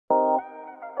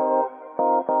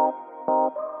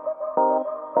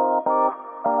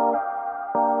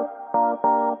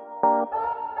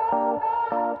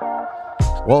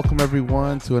Welcome,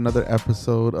 everyone, to another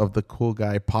episode of the Cool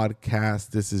Guy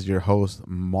Podcast. This is your host,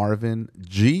 Marvin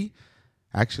G.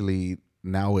 Actually,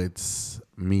 now it's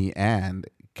me and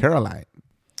Caroline.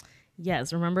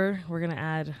 Yes, remember, we're going to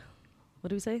add, what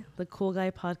do we say? The Cool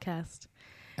Guy Podcast.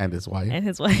 And his wife. And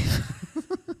his wife.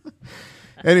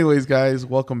 Anyways, guys,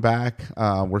 welcome back.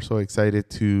 We're so excited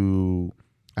to,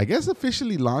 I guess,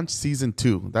 officially launch season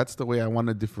 2. That's the way I want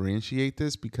to differentiate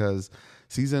this, because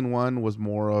season 1 was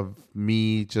more of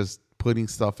me just putting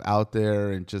stuff out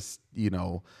there and just,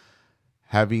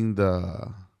 having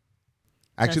putting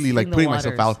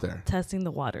myself out there. Testing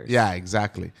the waters. Yeah,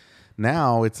 exactly.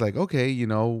 Now it's like, okay,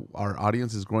 our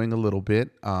audience is growing a little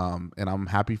bit, and I'm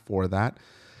happy for that.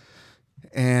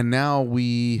 And now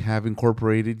we have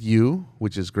incorporated you,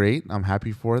 which is great. I'm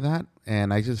happy for that.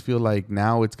 And I just feel like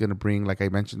now it's going to bring, like I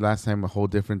mentioned last time, a whole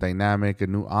different dynamic, a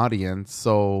new audience.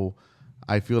 So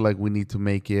I feel like we need to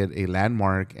make it a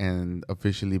landmark and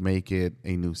officially make it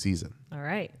a new season. All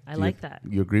right. I like that.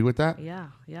 You agree with that? Yeah.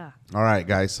 All right,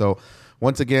 guys. So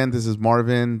once again, this is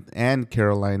Marvin and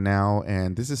Caroline now,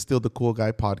 and this is still the Cool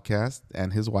Guy Podcast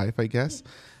and his wife, I guess.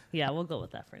 Yeah, we'll go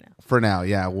with that for now. For now,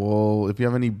 yeah. Well, if you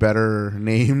have any better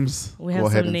names, we have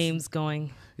some names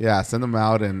going. Yeah, send them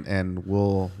out and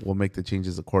we'll make the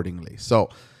changes accordingly. So,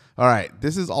 all right,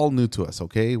 this is all new to us,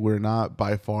 okay? We're not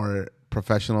by far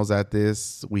professionals at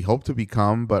this. We hope to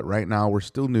become, but right now we're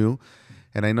still new.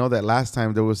 And I know that last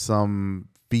time there was some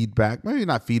feedback, maybe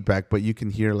not feedback, but you can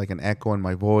hear like an echo in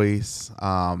my voice.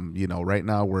 Right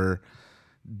now we're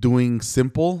doing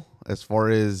simple as far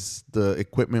as the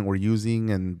equipment we're using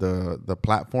and the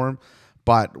platform,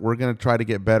 but we're going to try to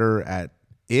get better at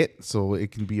it so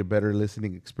it can be a better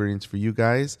listening experience for you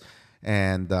guys.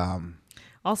 And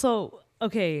also,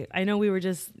 okay, I know we were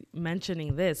just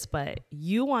mentioning this, but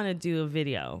you want to do a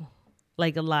video,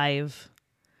 like a live,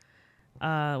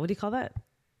 what do you call that?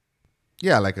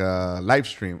 Yeah, like a live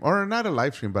stream, or not a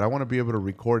live stream, but I want to be able to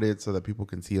record it so that people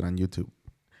can see it on YouTube.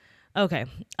 Okay.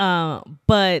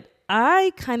 But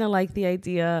I kind of like the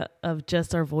idea of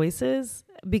just our voices,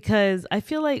 because I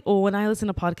feel like, when I listen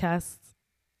to podcasts,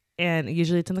 and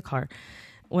usually it's in the car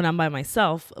when I'm by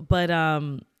myself, but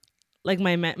like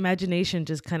my imagination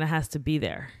just kind of has to be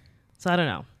there. So I don't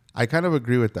know. I kind of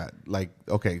agree with that. Like,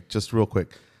 okay, just real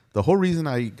quick. The whole reason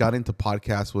I got into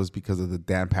podcasts was because of the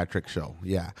Dan Patrick Show.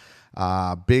 Yeah.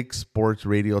 Big sports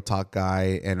radio talk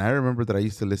guy. And I remember that I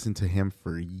used to listen to him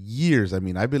for years. I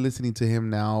mean, I've been listening to him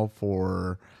now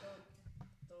for...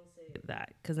 Don't say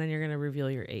that, because then you're going to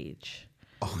reveal your age.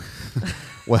 Oh.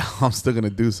 Well, I'm still going to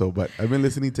do so. But I've been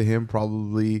listening to him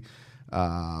probably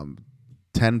 10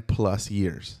 plus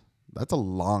years. That's a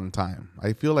long time.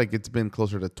 I feel like it's been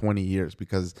closer to 20 years,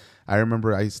 because I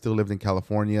remember I still lived in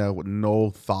California with no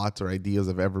thoughts or ideas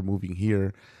of ever moving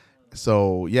here.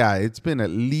 So, yeah, it's been at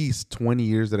least 20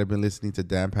 years that I've been listening to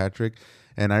Dan Patrick.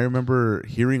 And I remember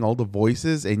hearing all the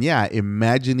voices and,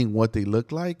 imagining what they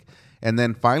look like. And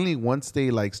then finally, once they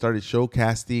started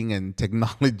showcasting and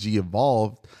technology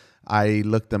evolved, I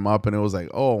looked them up and it was like,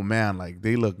 oh, man,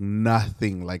 they look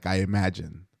nothing like I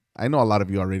imagined. I know a lot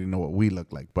of you already know what we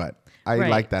look like, but I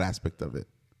like that aspect of it.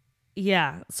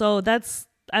 Yeah. So that's,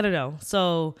 I don't know.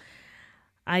 So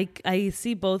I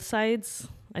see both sides.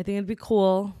 I think it'd be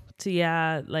cool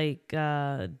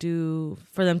to, do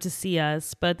for them to see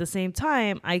us. But at the same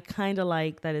time, I kind of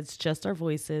like that it's just our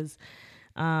voices.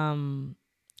 And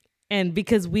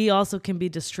because we also can be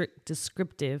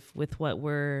descriptive with what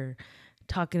we're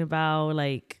talking about.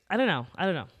 I don't know.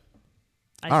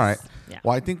 All right. Yeah.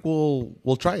 Well, I think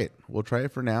we'll try it. We'll try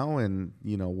it for now, and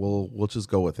we'll just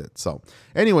go with it. So,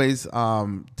 anyways,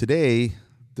 today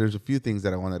there's a few things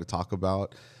that I wanted to talk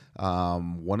about.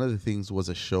 One of the things was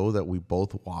a show that we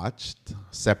both watched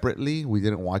separately. We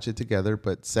didn't watch it together,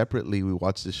 but separately we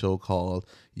watched a show called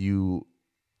 "You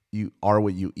Are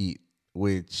What You Eat,"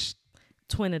 which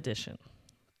Twin Edition.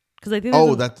 Because I think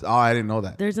I didn't know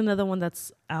that. There's another one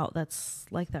that's out that's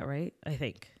like that, right? I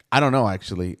think. I don't know,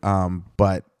 actually.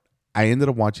 But I ended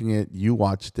up watching it. You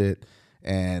watched it.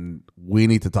 And we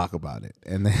need to talk about it.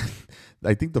 And then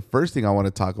I think the first thing I want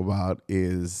to talk about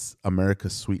is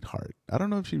America's Sweetheart. I don't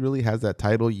know if she really has that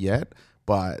title yet,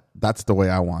 but that's the way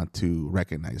I want to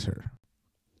recognize her.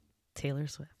 Taylor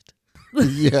Swift.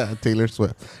 Yeah, Taylor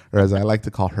Swift. Or as I like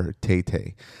to call her,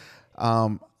 Tay-Tay.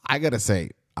 I got to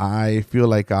say, I feel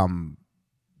like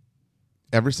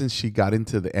ever since she got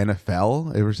into the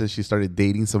NFL, ever since she started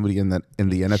dating somebody in the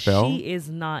NFL. She is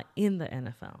not in the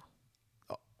NFL.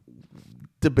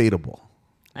 Debatable.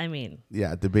 I mean.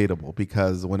 Yeah, debatable.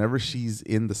 Because whenever she's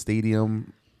in the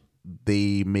stadium,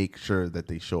 they make sure that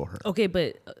they show her. Okay,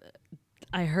 but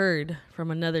I heard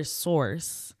from another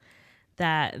source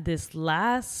that this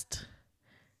last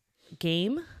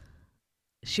game,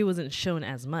 she wasn't shown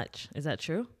as much. Is that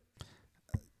true?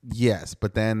 Yes,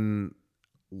 but then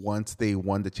once they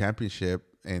won the championship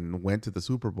and went to the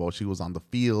Super Bowl, she was on the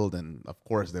field, and of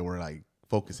course they were like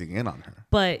focusing in on her.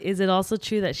 But is it also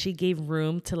true that she gave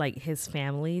room to like his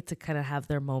family to kind of have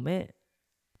their moment?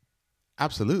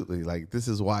 Absolutely. Like, this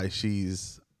is why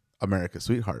she's America's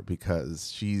sweetheart,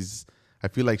 because I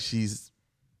feel like she's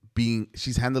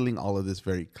handling all of this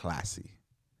very classy.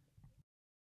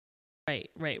 Right.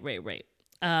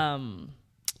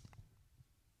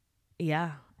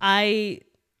 Yeah. I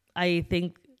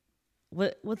think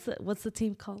what's the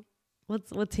team called?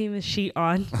 What team is she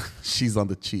on? She's on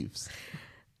the Chiefs.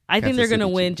 I think Kansas they're gonna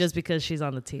City win Chiefs. just because she's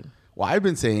on the team. Well, I've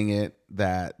been saying it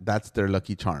that's their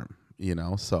lucky charm,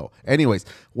 So, anyways,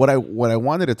 what I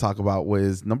wanted to talk about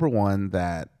was, number one,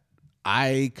 that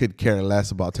I could care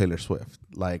less about Taylor Swift.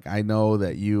 Like, I know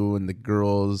that you and the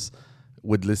girls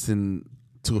would listen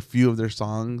to a few of their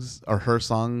songs or her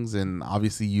songs, and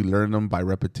obviously you learn them by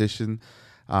repetition.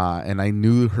 And I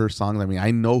knew her songs. I mean,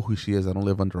 I know who she is. I don't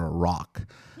live under a rock.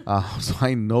 So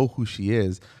I know who she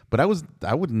is, but I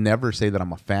would never say that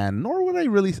I'm a fan, nor would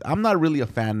I'm not really a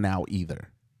fan now either.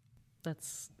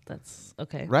 That's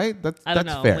okay. Right? I don't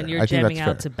know. Fair. When you're I think jamming that's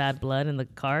out fair. to Bad Blood in the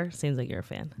car, seems like you're a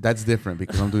fan. That's different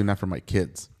because I'm doing that for my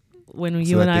kids. When so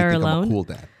you that and they I are think I'm a alone? cool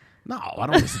dad. No, I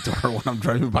don't listen to her when I'm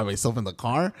driving by myself in the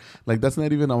car. Like, that's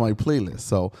not even on my playlist.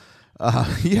 So,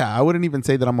 yeah, I wouldn't even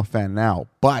say that I'm a fan now.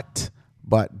 But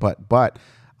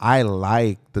I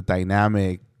like the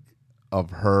dynamic of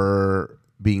her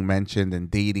being mentioned and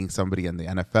dating somebody in the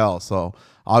NFL. So,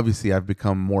 obviously, I've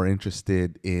become more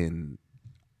interested in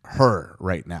her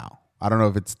right now. I don't know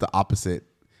if it's the opposite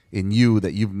in you,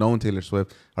 that you've known Taylor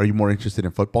Swift. Are you more interested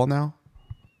in football now?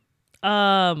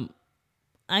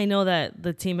 I know that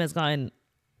the team has gotten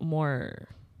more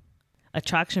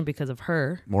attraction because of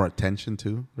her. More attention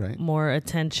too, right? More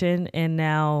attention, and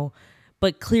now,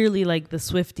 but clearly, like, the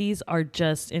Swifties are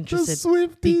just interested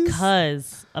Swifties.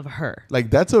 because of her. Like,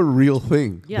 that's a real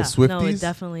thing. Yeah, The Swifties, no, it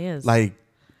definitely is. Like,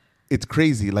 it's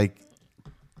crazy. Like,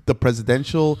 the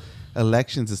presidential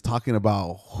elections is talking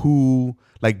about who,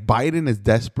 like, Biden is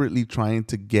desperately trying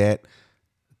to get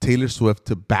Taylor Swift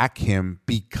to back him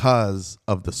because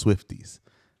of the Swifties.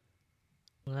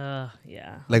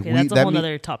 Yeah. Like, okay, that's a whole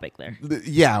other topic there.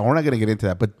 Yeah, we're not going to get into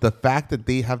that. But the fact that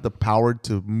they have the power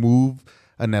to move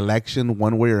an election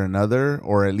one way or another,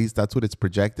 or at least that's what it's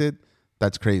projected,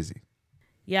 that's crazy.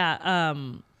 Yeah.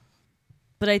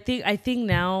 But I think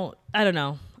now, I don't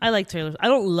know. I like Taylor. I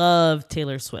don't love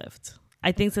Taylor Swift.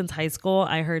 I think since high school,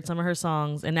 I heard some of her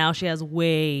songs, and now she has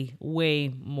way,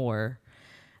 way more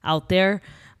out there.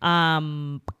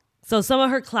 So some of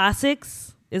her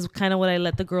classics is kind of what I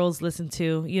let the girls listen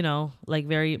to, like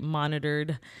very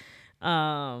monitored.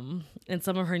 And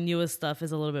some of her newest stuff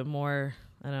is a little bit more,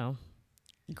 I don't know,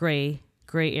 gray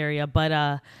area.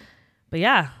 But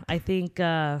yeah, I think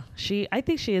she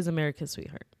is America's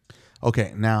sweetheart.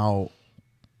 Okay, now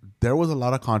there was a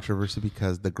lot of controversy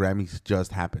because the Grammys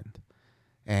just happened,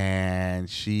 and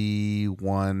she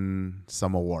won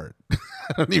some award. I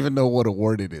don't even know what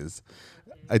award it is.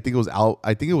 I think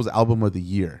it was album of the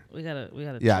year. We gotta.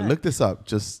 Yeah, check. Look this up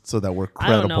just so that we're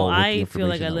credible. I don't know. With the I feel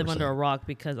like I information live that we're under a saying. rock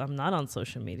because I'm not on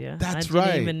social media. That's I didn't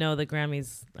right. even know the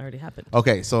Grammys already happened.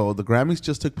 Okay, so the Grammys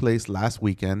just took place last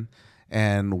weekend,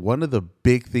 and one of the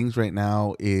big things right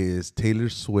now is Taylor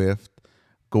Swift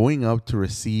going up to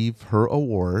receive her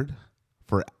award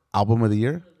for album of the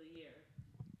year.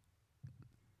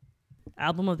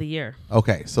 Album of the year.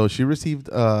 Okay, so she received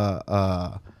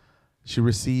an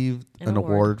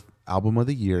award, album of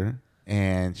the year,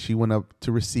 and she went up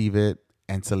to receive it,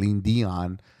 and Celine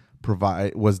Dion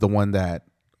was the one that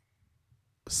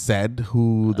said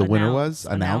who the winner was,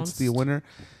 announced the winner.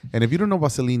 And if you don't know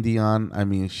about Celine Dion, I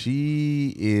mean,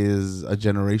 she is a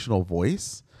generational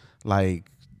voice.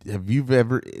 Like,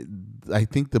 I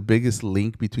think the biggest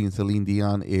link between Celine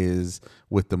Dion is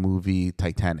with the movie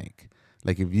Titanic.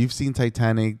 Like, if you've seen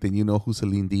Titanic, then you know who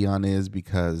Celine Dion is,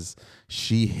 because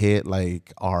she hit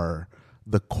like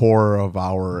the core of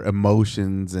our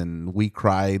emotions, and we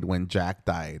cried when Jack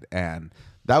died, and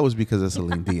that was because of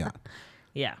Celine Dion.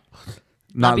 Yeah.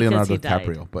 Not because Leonardo he died.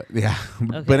 DiCaprio, but yeah.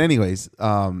 Okay. But anyways,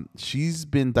 she's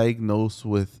been diagnosed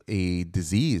with a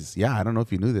disease. Yeah, I don't know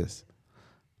if you knew this.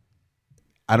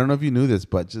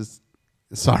 But just,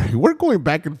 sorry, we're going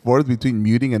back and forth between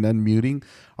muting and unmuting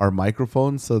our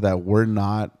microphones so that we're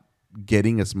not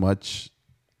getting as much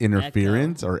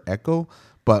interference or echo.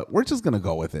 But we're just going to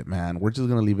go with it, man. We're just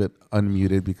going to leave it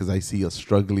unmuted because I see us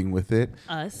struggling with it.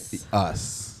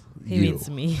 Us. He means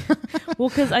me. Well,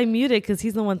 because I muted because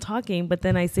he's the one talking, but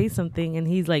then I say something and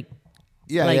he's like,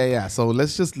 Yeah. So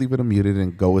let's just leave it unmuted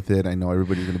and go with it. I know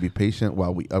everybody's going to be patient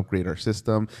while we upgrade our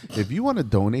system. If you want to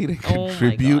donate and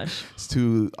contribute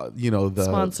to, the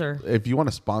sponsor. If you want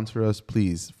to sponsor us,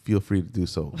 please feel free to do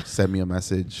so. Send me a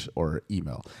message or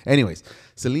email. Anyways,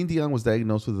 Celine Dion was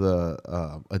diagnosed with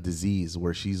a disease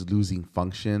where she's losing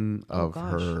function of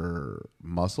her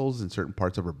muscles in certain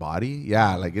parts of her body.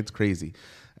 Yeah, like it's crazy.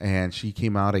 And she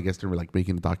came out, I guess they were like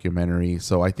making a documentary.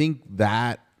 So I think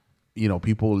that,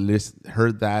 people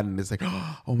heard that and it's like,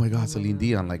 oh my God, Celine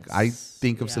Dion. Like I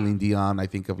think of Celine Dion, I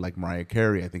think of like Mariah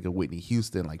Carey, I think of Whitney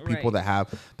Houston, like people that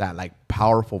have that like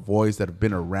powerful voice that have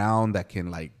been around that can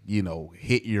like,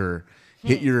 hit your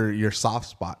soft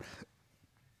spot.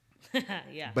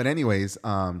 Yeah. But anyways,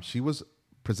 she was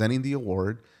presenting the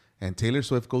award and Taylor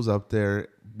Swift goes up there,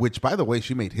 which by the way,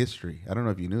 she made history. I don't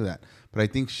know if you knew that, but I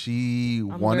think she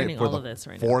won it for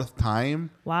the fourth time.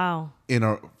 Wow.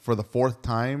 For the fourth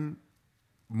time,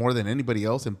 more than anybody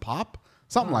else in pop,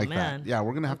 something like that. Yeah,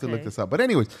 we're gonna have to look this up. But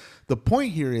anyways, the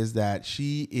point here is that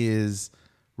she is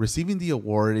receiving the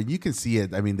award, and you can see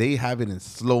it. I mean, they have it in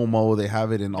slow mo. They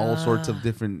have it in all sorts of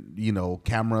different,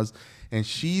 cameras. And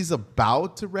she's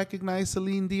about to recognize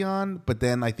Celine Dion, but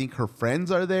then I think her friends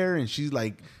are there, and she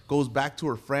like goes back to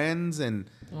her friends and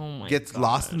gets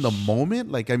lost in the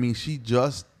moment. Like, I mean, she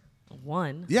just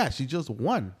won. Yeah, she just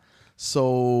won.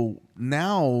 So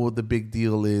now the big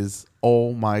deal is,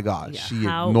 oh my God, she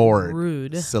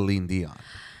ignored Celine Dion.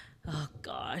 Oh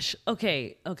gosh.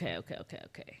 Okay.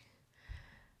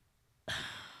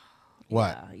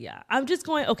 What? Yeah. I'm just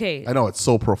going, okay. I know it's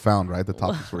so profound, right? The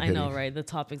topics we're hitting. I know, right? The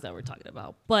topics that we're talking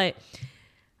about. But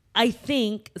I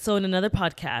think, so in another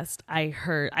podcast, I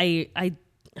heard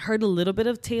a little bit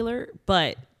of Taylor,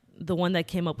 but the one that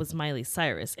came up was Miley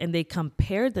Cyrus. And they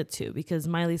compared the two because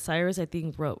Miley Cyrus, I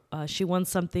think, wrote, she won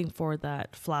something for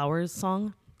that Flowers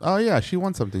song. Oh, yeah. She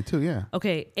won something too, yeah.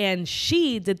 Okay. And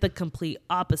she did the complete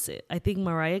opposite. I think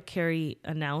Mariah Carey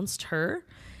announced her.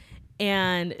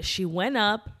 And she went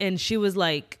up and she was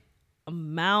like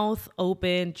mouth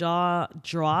open, jaw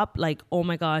drop, like, oh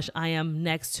my gosh, I am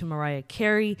next to Mariah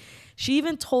Carey. She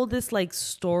even told this like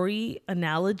story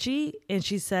analogy and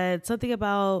she said something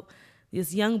about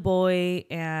this young boy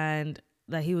and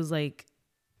that he was like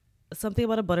something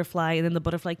about a butterfly and then the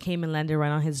butterfly came and landed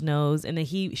right on his nose. And then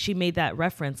she made that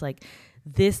reference like,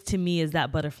 this to me is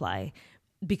that butterfly.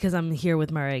 Because I'm here with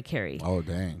Mariah Carey. Oh,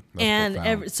 dang. That's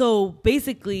and so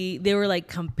basically they were like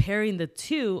comparing the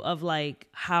two of like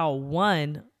how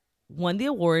one won the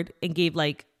award and gave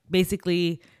like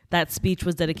basically that speech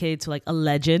was dedicated to like a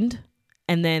legend.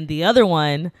 And then the other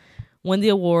one won the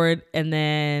award and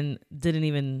then didn't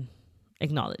even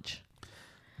acknowledge.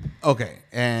 Okay.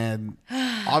 And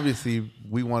obviously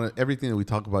we want to, everything that we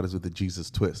talk about is with the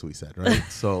Jesus twist, we said, right?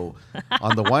 So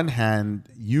on the one hand,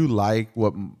 you like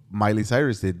what Miley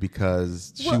Cyrus did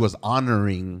because she was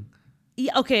honoring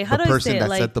how do I say it? The person that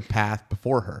set the path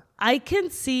before her. I can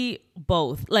see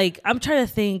both. Like, I'm trying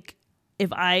to think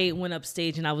if I went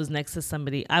upstage and I was next to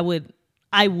somebody, I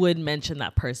would mention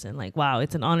that person. Like, wow,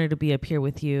 it's an honor to be up here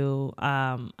with you.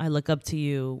 I look up to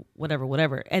you,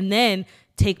 whatever. And then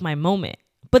take my moment.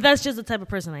 But that's just the type of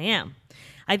person I am.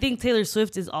 I think Taylor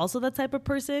Swift is also that type of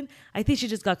person. I think she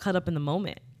just got caught up in the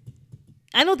moment.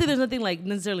 I don't think there's nothing like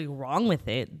necessarily wrong with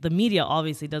it. The media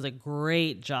obviously does a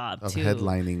great job of to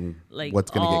headlining like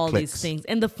what's going to get clicks. These things.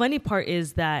 And the funny part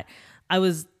is that I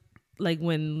was like,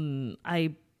 when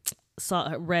I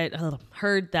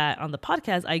heard that on the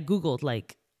podcast, I Googled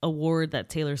like award that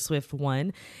Taylor Swift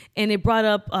won, and it brought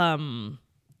up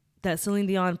that Celine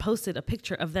Dion posted a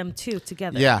picture of them two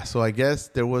together. Yeah, so I guess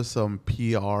there was some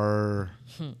PR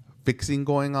fixing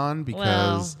going on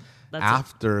because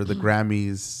after the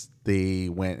Grammys, they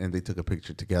went and they took a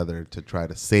picture together to try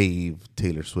to save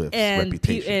Taylor Swift's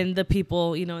reputation. And the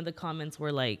people, in the comments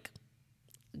were like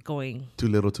going... Too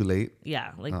little, too late?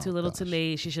 Yeah, like too little, too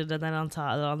late. She should have done that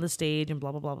on the stage and blah,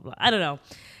 blah, blah, blah, blah. I don't know.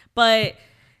 But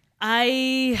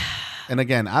And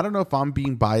again, I don't know if I'm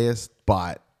being biased,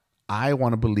 but I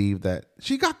want to believe that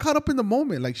she got caught up in the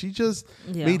moment. Like, she just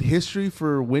made history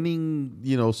for winning,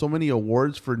 so many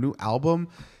awards for a new album.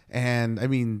 And I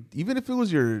mean, even if it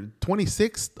was your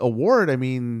 26th award, I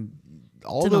mean,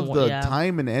 all of the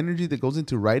time and energy that goes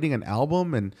into writing an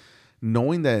album and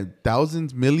knowing that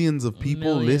thousands, millions of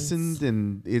people listened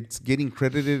and it's getting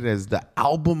credited as the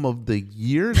album of the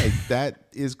year, like that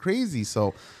is crazy.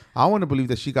 So I want to believe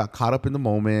that she got caught up in the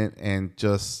moment and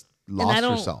just lost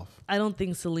herself. I don't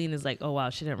think Celine is like, oh, wow,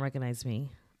 she didn't recognize me.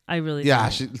 I really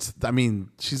don't.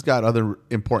 She's got other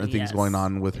important things going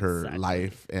on with her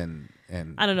life and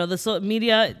And I don't know.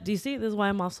 Media, do you see? This is why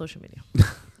I'm off social media.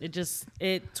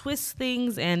 It twists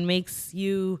things and makes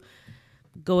you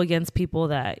go against people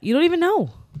that you don't even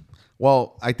know.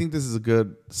 Well, I think this is a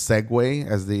good segue,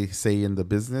 as they say in the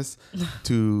business,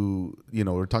 to,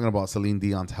 we're talking about Celine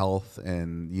Dion's health,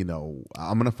 and,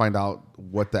 I'm going to find out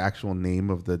what the actual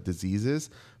name of the disease is.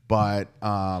 But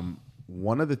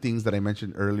one of the things that I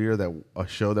mentioned earlier, that a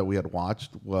show that we had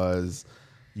watched, was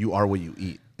You Are What You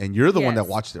Eat. And you're the one that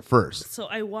watched it first. So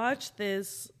I watched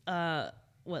this, 2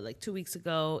 weeks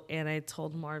ago, and I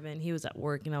told Marvin, he was at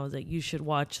work, and I was like, you should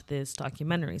watch this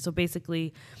documentary. So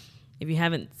basically, if you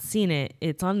haven't seen it,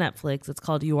 it's on Netflix. It's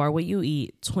called You Are What You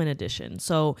Eat, Twin Edition.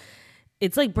 So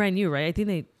it's like brand new, right? I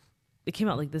think it came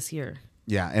out like this year.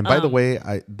 Yeah. And by the way,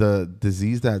 the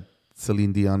disease that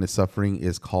Celine Dion is suffering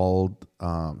is called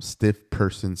stiff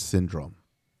person syndrome.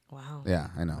 Wow. Yeah,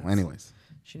 I know. Anyways.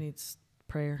 She needs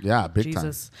prayer. Yeah, big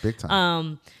Jesus. time. Big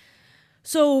time.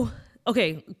 So,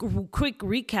 okay, quick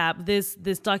recap.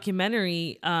 This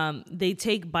documentary, they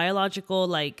take biological,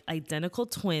 like, identical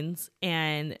twins,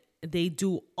 and they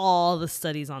do all the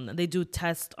studies on them. They do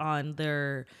tests on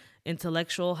their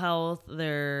intellectual health,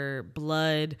 their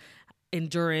blood,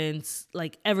 endurance,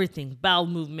 like everything, bowel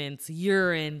movements,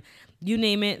 urine, you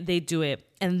name it, they do it.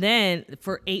 And then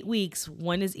for 8 weeks,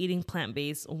 one is eating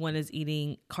plant-based, one is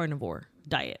eating carnivore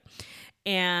diet.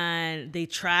 And they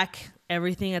track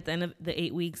everything at the end of the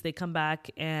 8 weeks. They come back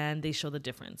and they show the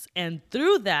difference. And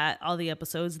through that, all the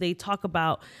episodes, they talk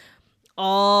about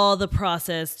all the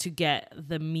process to get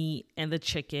the meat and the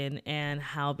chicken, and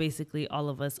how basically all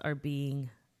of us are being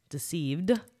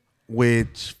deceived.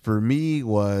 Which for me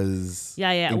was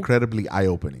incredibly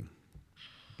eye-opening.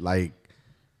 Like,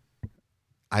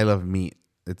 I love meat.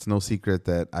 It's no secret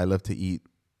that I love to eat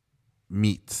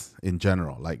meats in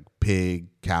general, like pig,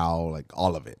 cow, like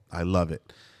all of it. I love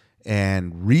it.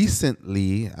 And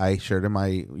recently I shared in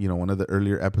my, one of the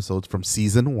earlier episodes from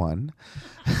season 1.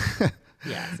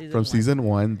 Season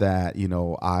 1 that,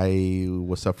 I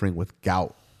was suffering with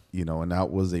gout, and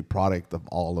that was a product of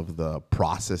all of the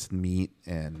processed meat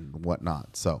and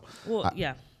whatnot. So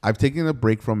I've taken a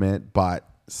break from it, but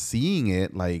seeing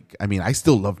it, like, I mean, I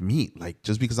still love meat. Like,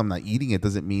 just because I'm not eating it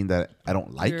doesn't mean that I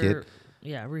don't like it.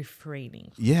 Yeah,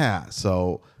 refraining. Yeah,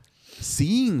 so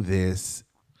seeing this,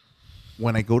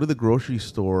 when I go to the grocery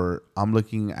store, I'm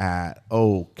looking at,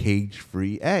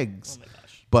 cage-free eggs. Oh my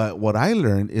gosh. But what I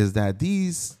learned is that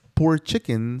these poor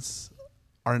chickens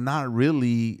are not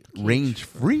really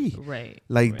range-free. Right.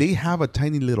 Like, they have a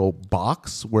tiny little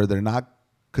box where they're not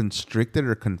constricted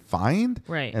or confined.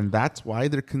 Right. And that's why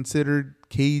they're considered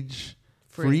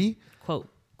cage-free. Quote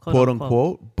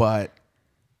unquote. But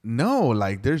no,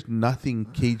 like, there's nothing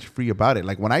cage-free about it.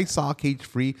 Like, when I saw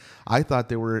cage-free, I thought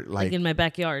they were like in my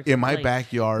backyard. In my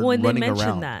backyard, when running they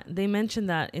mentioned around. They mentioned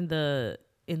that in the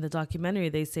documentary.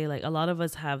 They say, like, a lot of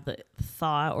us have the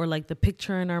thought or like the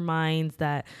picture in our minds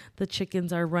that the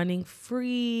chickens are running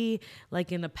free,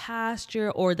 like in a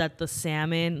pasture, or that the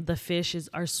salmon, the fish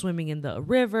are swimming in the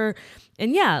river.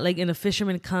 And and a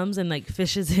fisherman comes and like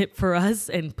fishes it for us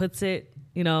and puts it,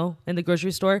 in the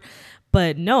grocery store.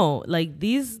 But no, like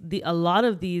a lot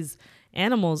of these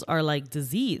animals are like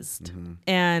diseased. Mm-hmm.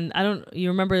 And you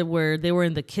remember where they were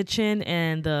in the kitchen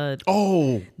and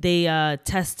they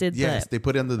tested. Yes, they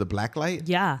put it under the black light.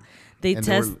 Yeah. They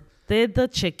tested the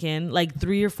chicken, like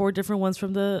 3 or 4 different ones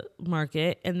from the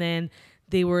market. And then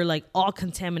they were like all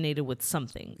contaminated with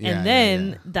something. Yeah, and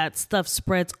then that stuff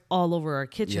spreads all over our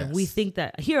kitchen. Yes. We think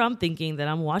that I'm thinking that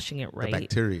I'm washing it right. The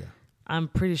bacteria. I'm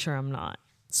pretty sure I'm not.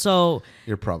 So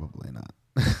you're probably not.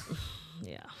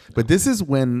 Yeah. But this is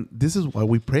why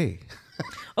we pray.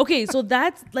 Okay, so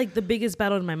that's like the biggest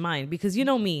battle in my mind, because you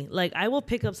know me, like I will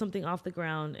pick up something off the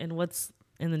ground and what's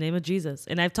in the name of Jesus.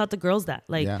 And I've taught the girls that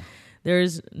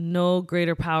there's no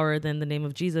greater power than the name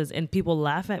of Jesus. And people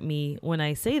laugh at me when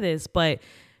I say this, but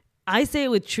I say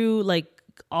it with true, like,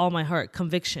 all my heart,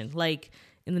 conviction. Like,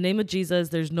 in the name of Jesus,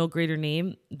 there's no greater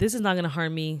name. This is not going to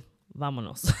harm me.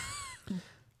 Vámonos.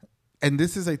 And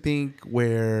this is, I think,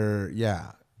 where,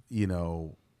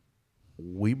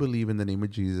 we believe in the name of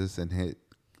Jesus and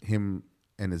him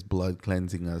and his blood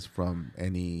cleansing us from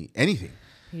anything.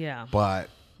 Yeah. But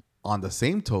on the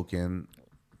same token,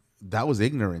 that was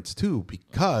ignorance too,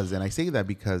 and I say that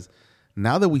because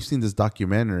now that we've seen this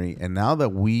documentary and now that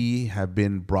we have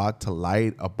been brought to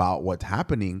light about what's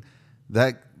happening,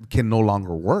 that can no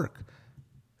longer work.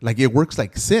 Like, it works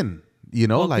like sin.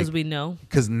 Because we know.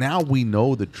 Because now we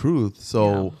know the truth,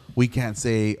 so we can't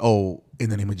say, in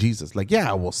the name of Jesus. Like,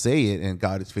 we'll say it, and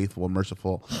God is faithful and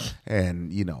merciful,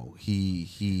 and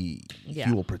He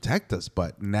will protect us.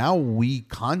 But now we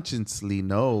consciously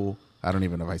know I don't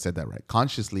even know if I said that right.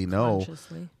 Consciously know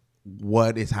Consciously.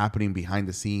 what is happening behind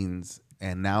the scenes,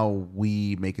 and now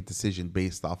we make a decision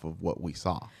based off of what we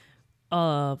saw.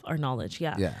 Of our knowledge,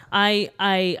 yeah. Yeah. I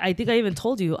think I even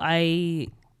told you was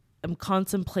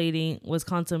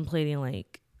contemplating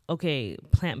like, okay,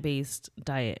 plant-based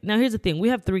diet. Now here's the thing: we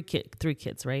have three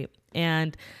kids, right?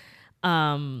 And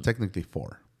Technically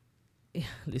 4. yeah,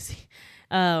 Lucy.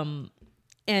 And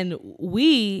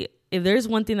if there's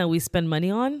one thing that we spend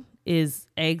money on is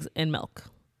eggs and milk,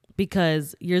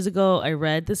 because years ago I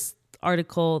read this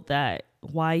article that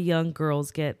why young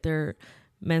girls get their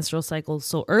menstrual cycles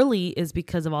so early is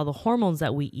because of all the hormones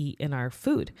that we eat in our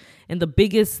food. And the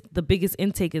biggest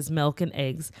intake is milk and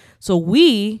eggs. So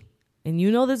and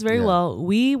you know this very well,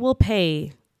 we will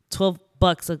pay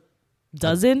 $12 a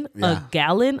dozen, a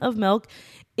gallon of milk.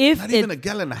 Not even a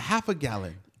gallon, a half a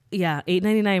gallon. Yeah,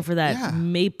 $8.99 for that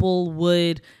maple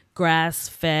wood, grass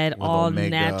fed, all omega,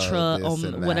 natural,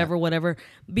 whatever.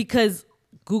 Because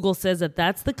Google says that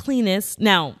that's the cleanest.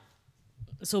 Now,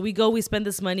 so we spend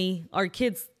this money. Our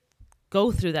kids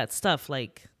go through that stuff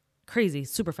like crazy,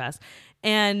 super fast.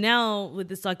 And now with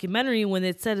this documentary, when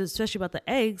it said, especially about the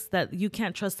eggs, that you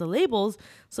can't trust the labels.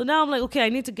 So now I'm like, okay, I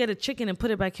need to get a chicken and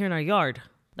put it back here in our yard.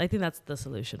 I think that's the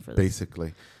solution for this.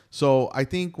 Basically. So I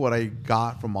think what I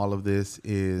got from all of this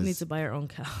is... We need to buy our own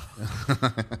cow.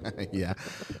 Yeah.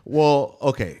 Well,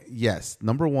 okay. Yes.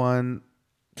 Number one,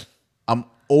 I'm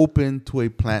open to a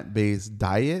plant-based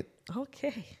diet.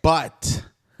 Okay. But...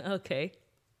 Okay.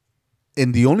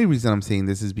 And the only reason I'm saying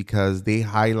this is because they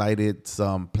highlighted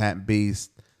some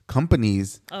plant-based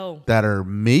companies that are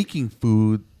making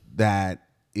food that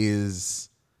is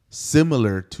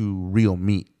similar to real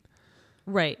meat.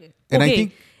 Right. And okay. I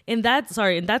think... And that's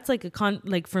like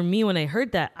like for me, when I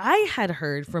heard that, I had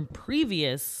heard from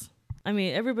previous, I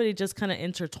mean, everybody just kind of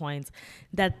intertwines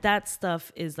that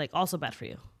stuff is like also bad for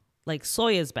you. Like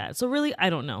soy is bad. So really, I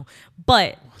don't know.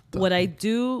 But what I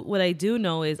do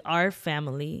know is our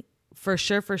family for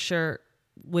sure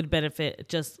would benefit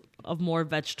just of more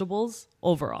vegetables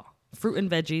overall. Fruit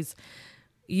and veggies.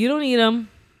 You don't eat them.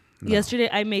 No. Yesterday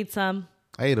I made some.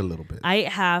 I ate a little bit. I ate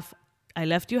half. I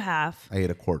left you half. I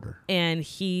ate a quarter. And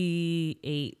he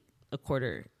ate a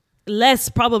quarter. Less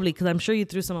probably, because I'm sure you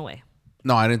threw some away.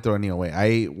 No, I didn't throw any away. I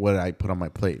ate what I put on my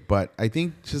plate. But I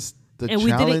think just the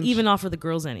challenge... And we didn't even offer the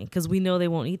girls any, because we know they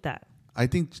won't eat that. I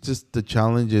think just the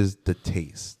challenge is the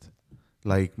taste.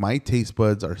 Like, my taste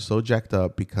buds are so jacked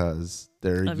up because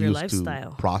they're used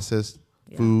to processed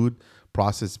food,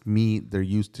 processed meat. They're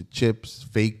used to chips,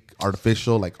 fake,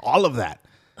 artificial, like all of that.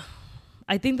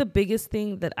 I think the biggest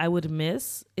thing that I would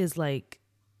miss is like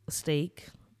steak.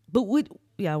 But we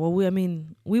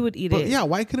would eat it. Yeah,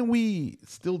 why couldn't we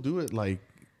still do it like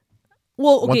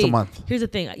once a month? Here's the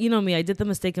thing. You know me, I did the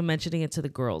mistake of mentioning it to the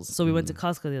girls. So we went to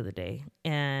Costco the other day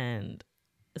and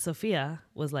Sophia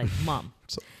was like, Mom.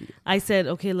 I said,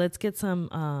 okay, let's get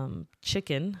some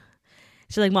chicken.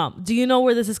 She's like, Mom, do you know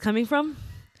where this is coming from?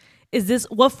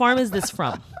 What farm is this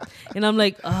from? And I'm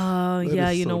like,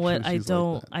 you know what? I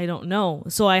don't know.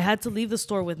 So I had to leave the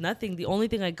store with nothing. The only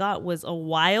thing I got was a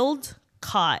wild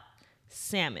caught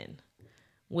salmon,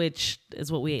 which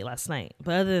is what we ate last night.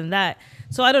 But other than that,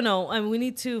 so I don't know. I mean, we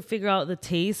need to figure out the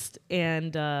taste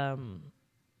and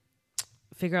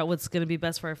figure out what's going to be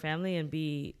best for our family and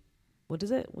be,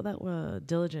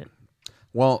 diligent.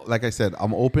 Well, like I said,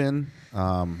 I'm open.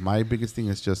 My biggest thing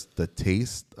is just the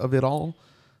taste of it all.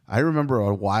 I remember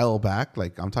a while back,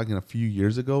 like I'm talking a few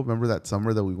years ago. Remember that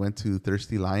summer that we went to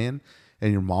Thirsty Lion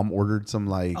and your mom ordered some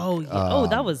like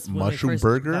that was mushroom when we first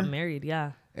burger. Got married,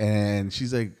 yeah. And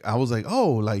she's like, I was like,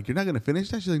 oh, like you're not gonna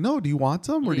finish that? She's like, no. Do you want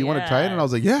some or do you want to try it? And I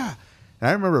was like, yeah. And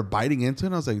I remember biting into it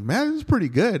and I was like, man, this is pretty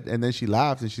good. And then she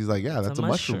laughed and she's like, yeah, that's a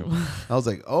mushroom. I was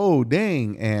like, oh,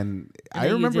 dang. And I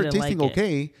remember it tasting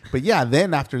okay. But yeah,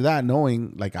 then after that,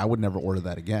 knowing like I would never order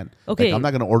that again. Okay. Like, I'm not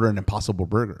going to order an Impossible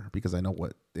Burger because I know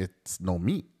it's no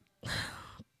meat.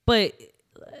 But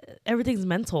everything's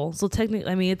mental. So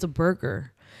technically, I mean, it's a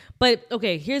burger. But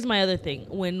okay, here's my other thing.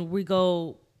 When we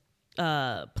go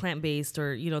plant-based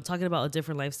or, talking about a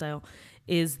different lifestyle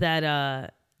is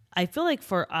that I feel like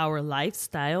for our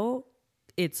lifestyle,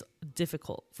 it's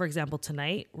difficult. For example,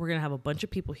 tonight, we're going to have a bunch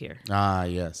of people here. Ah,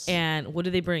 yes. And what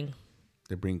do they bring?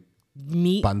 They bring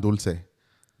meat, pan dulce,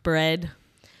 bread,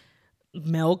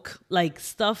 milk, like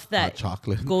stuff that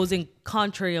chocolate goes in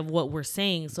contrary of what we're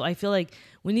saying. So I feel like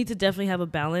we need to definitely have a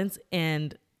balance.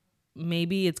 And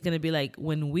maybe it's going to be like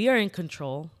when we are in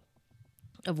control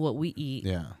of what we eat,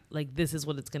 like this is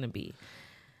what it's going to be.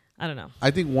 I don't know.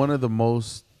 I think one of the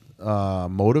most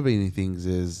motivating things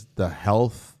is the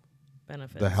health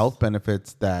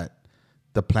benefits that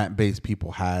the plant-based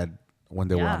people had when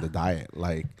they were on the diet.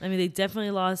 Like, I mean, they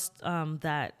definitely lost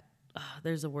that.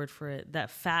 There's a word for it. That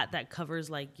fat that covers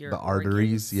like your the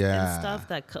arteries, and stuff.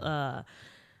 That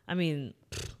I mean,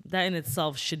 that in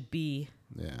itself should be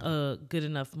a good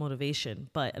enough motivation,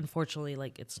 but unfortunately,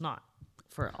 like it's not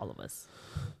for all of us.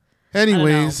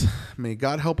 Anyways, may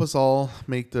God help us all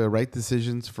make the right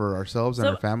decisions for ourselves and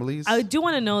our families. I do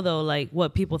want to know though, like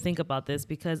what people think about this,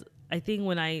 because I think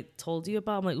when I told you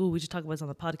about, I'm like, ooh, we should talk about this on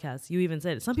the podcast. You even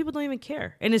said it. Some people don't even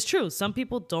care, and it's true. Some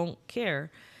people don't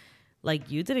care. Like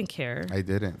you didn't care. I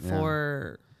didn't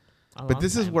for. But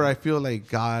this is where I feel like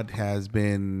God has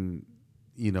been,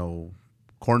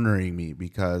 cornering me,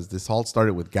 because this all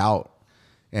started with gout.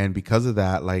 And because of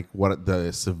that, like what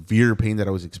the severe pain that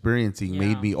I was experiencing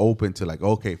made me open to like,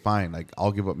 okay, fine, like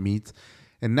I'll give up meat.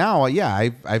 And now,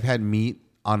 I've had meat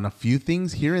on a few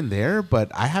things here and there,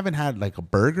 but I haven't had like a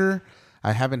burger.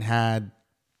 I haven't had.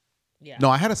 Yeah. No,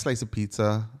 I had a slice of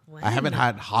pizza. When? I haven't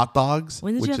had hot dogs.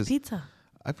 When did you have pizza?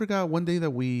 I forgot one day that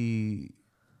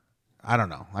I don't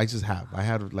know. I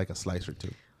had like a slice or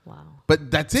two. Wow.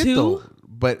 But that's it though.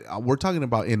 But we're talking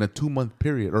about in a 2-month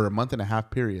period or a month and a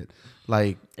half period.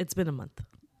 Like, it's been a month.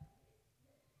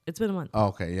 It's been a month. Oh,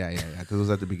 okay. Yeah. Because it was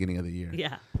at the beginning of the year.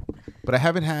 Yeah. But I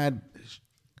haven't had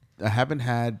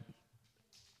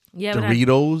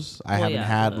Doritos. I haven't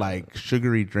had like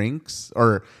sugary drinks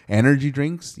or energy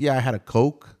drinks. Yeah, I had a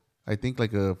Coke, I think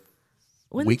like a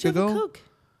week ago. Have a Coke?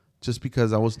 Just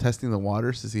because I was testing the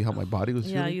waters to see how my body was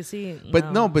feeling. Yeah, you see.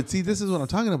 But see, this is what I'm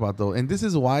talking about though. And this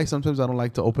is why sometimes I don't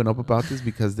like to open up about this,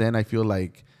 because then I feel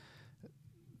like,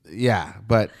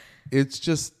 but it's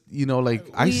just, like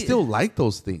I still like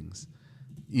those things,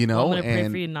 I'm going to pray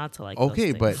for you not to like those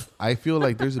things. But I feel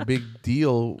like there's a big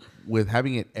deal with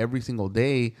having it every single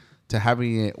day to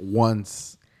having it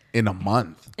once in a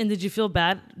month. And did you feel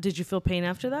bad? Did you feel pain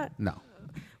after that? No.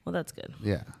 Well, that's good.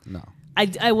 Yeah, no.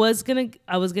 I was getting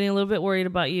a little bit worried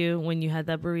about you when you had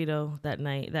that burrito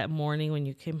that morning when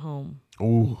you came home.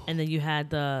 Ooh. And then you had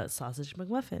the sausage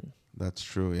McMuffin. That's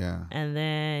true, yeah. And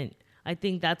then I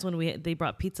think that's when they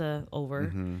brought pizza over,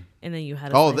 and then you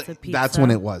had a slice of pizza. That's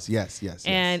when it was. Yes.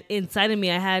 And inside of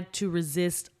me, I had to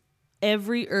resist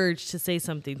every urge to say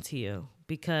something to you,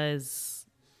 because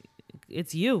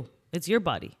it's you. It's your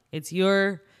body. It's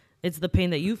the pain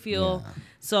that you feel. Yeah.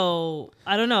 So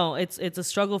I don't know. It's a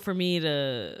struggle for me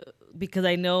because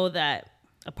I know that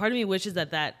a part of me wishes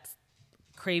that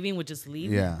craving would just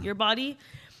leave your body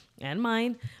and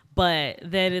mine. But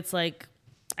then it's like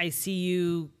I see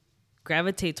you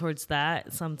gravitate towards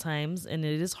that sometimes, and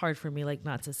it is hard for me like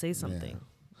not to say something.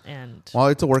 And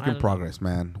it's a work in progress,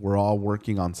 man. We're all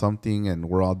working on something, and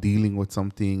we're all dealing with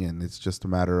something, and it's just a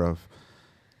matter of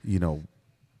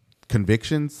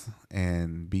convictions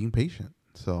and being patient.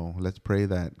 So let's pray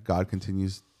that God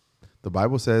continues. The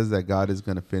Bible says that God is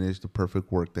going to finish the perfect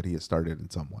work that he has started in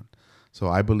someone. So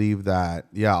I believe that,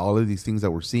 all of these things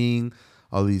that we're seeing,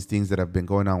 all these things that have been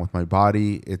going on with my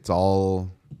body, it's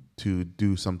all to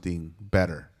do something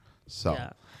better. So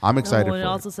I'm excited for it. It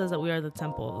also says that we are the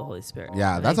temple of the Holy Spirit.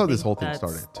 Yeah, that's how this whole thing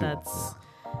started too. That's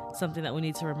something that we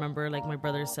need to remember. Like my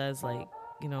brother says, like,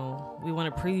 we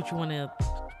want to preach, we want to,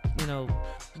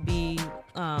 be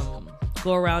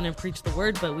go around and preach the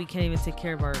word, but we can't even take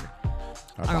care of our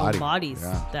own bodies.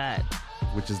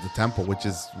 Which is the temple, which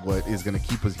is what is going to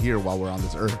keep us here while we're on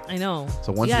this earth. I know.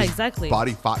 So once this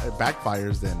body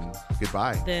backfires, then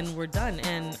goodbye. Then we're done.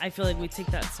 And I feel like we take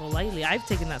that so lightly. I've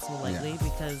taken that so lightly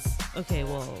because, okay,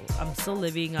 well, I'm still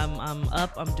living. I'm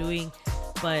up. I'm doing,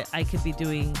 but I could be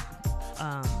doing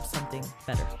something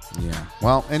better. Yeah.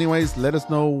 Well, anyways, let us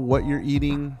know what you're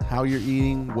eating, how you're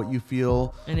eating, what you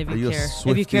feel. And if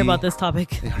you care about this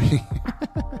topic.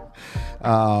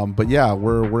 But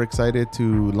we're excited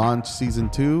to launch season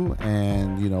 2,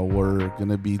 and we're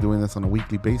gonna be doing this on a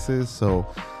weekly basis. So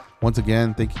once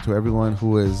again, thank you to everyone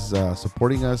who is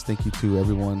supporting us. Thank you to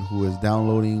everyone who is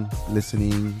downloading,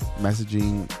 listening,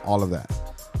 messaging, all of that.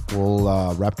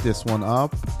 We'll wrap this one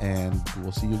up, and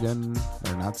we'll see you again,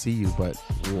 or not see you, but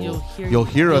you'll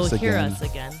hear us again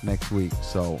next week.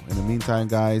 So in the meantime,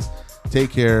 guys,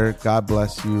 take care. God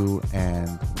bless you,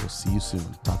 and we'll see you soon.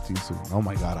 Talk to you soon. Oh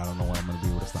my God, I don't know when I'm going to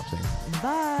be able to stop saying that.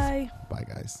 Bye. Bye,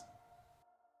 guys.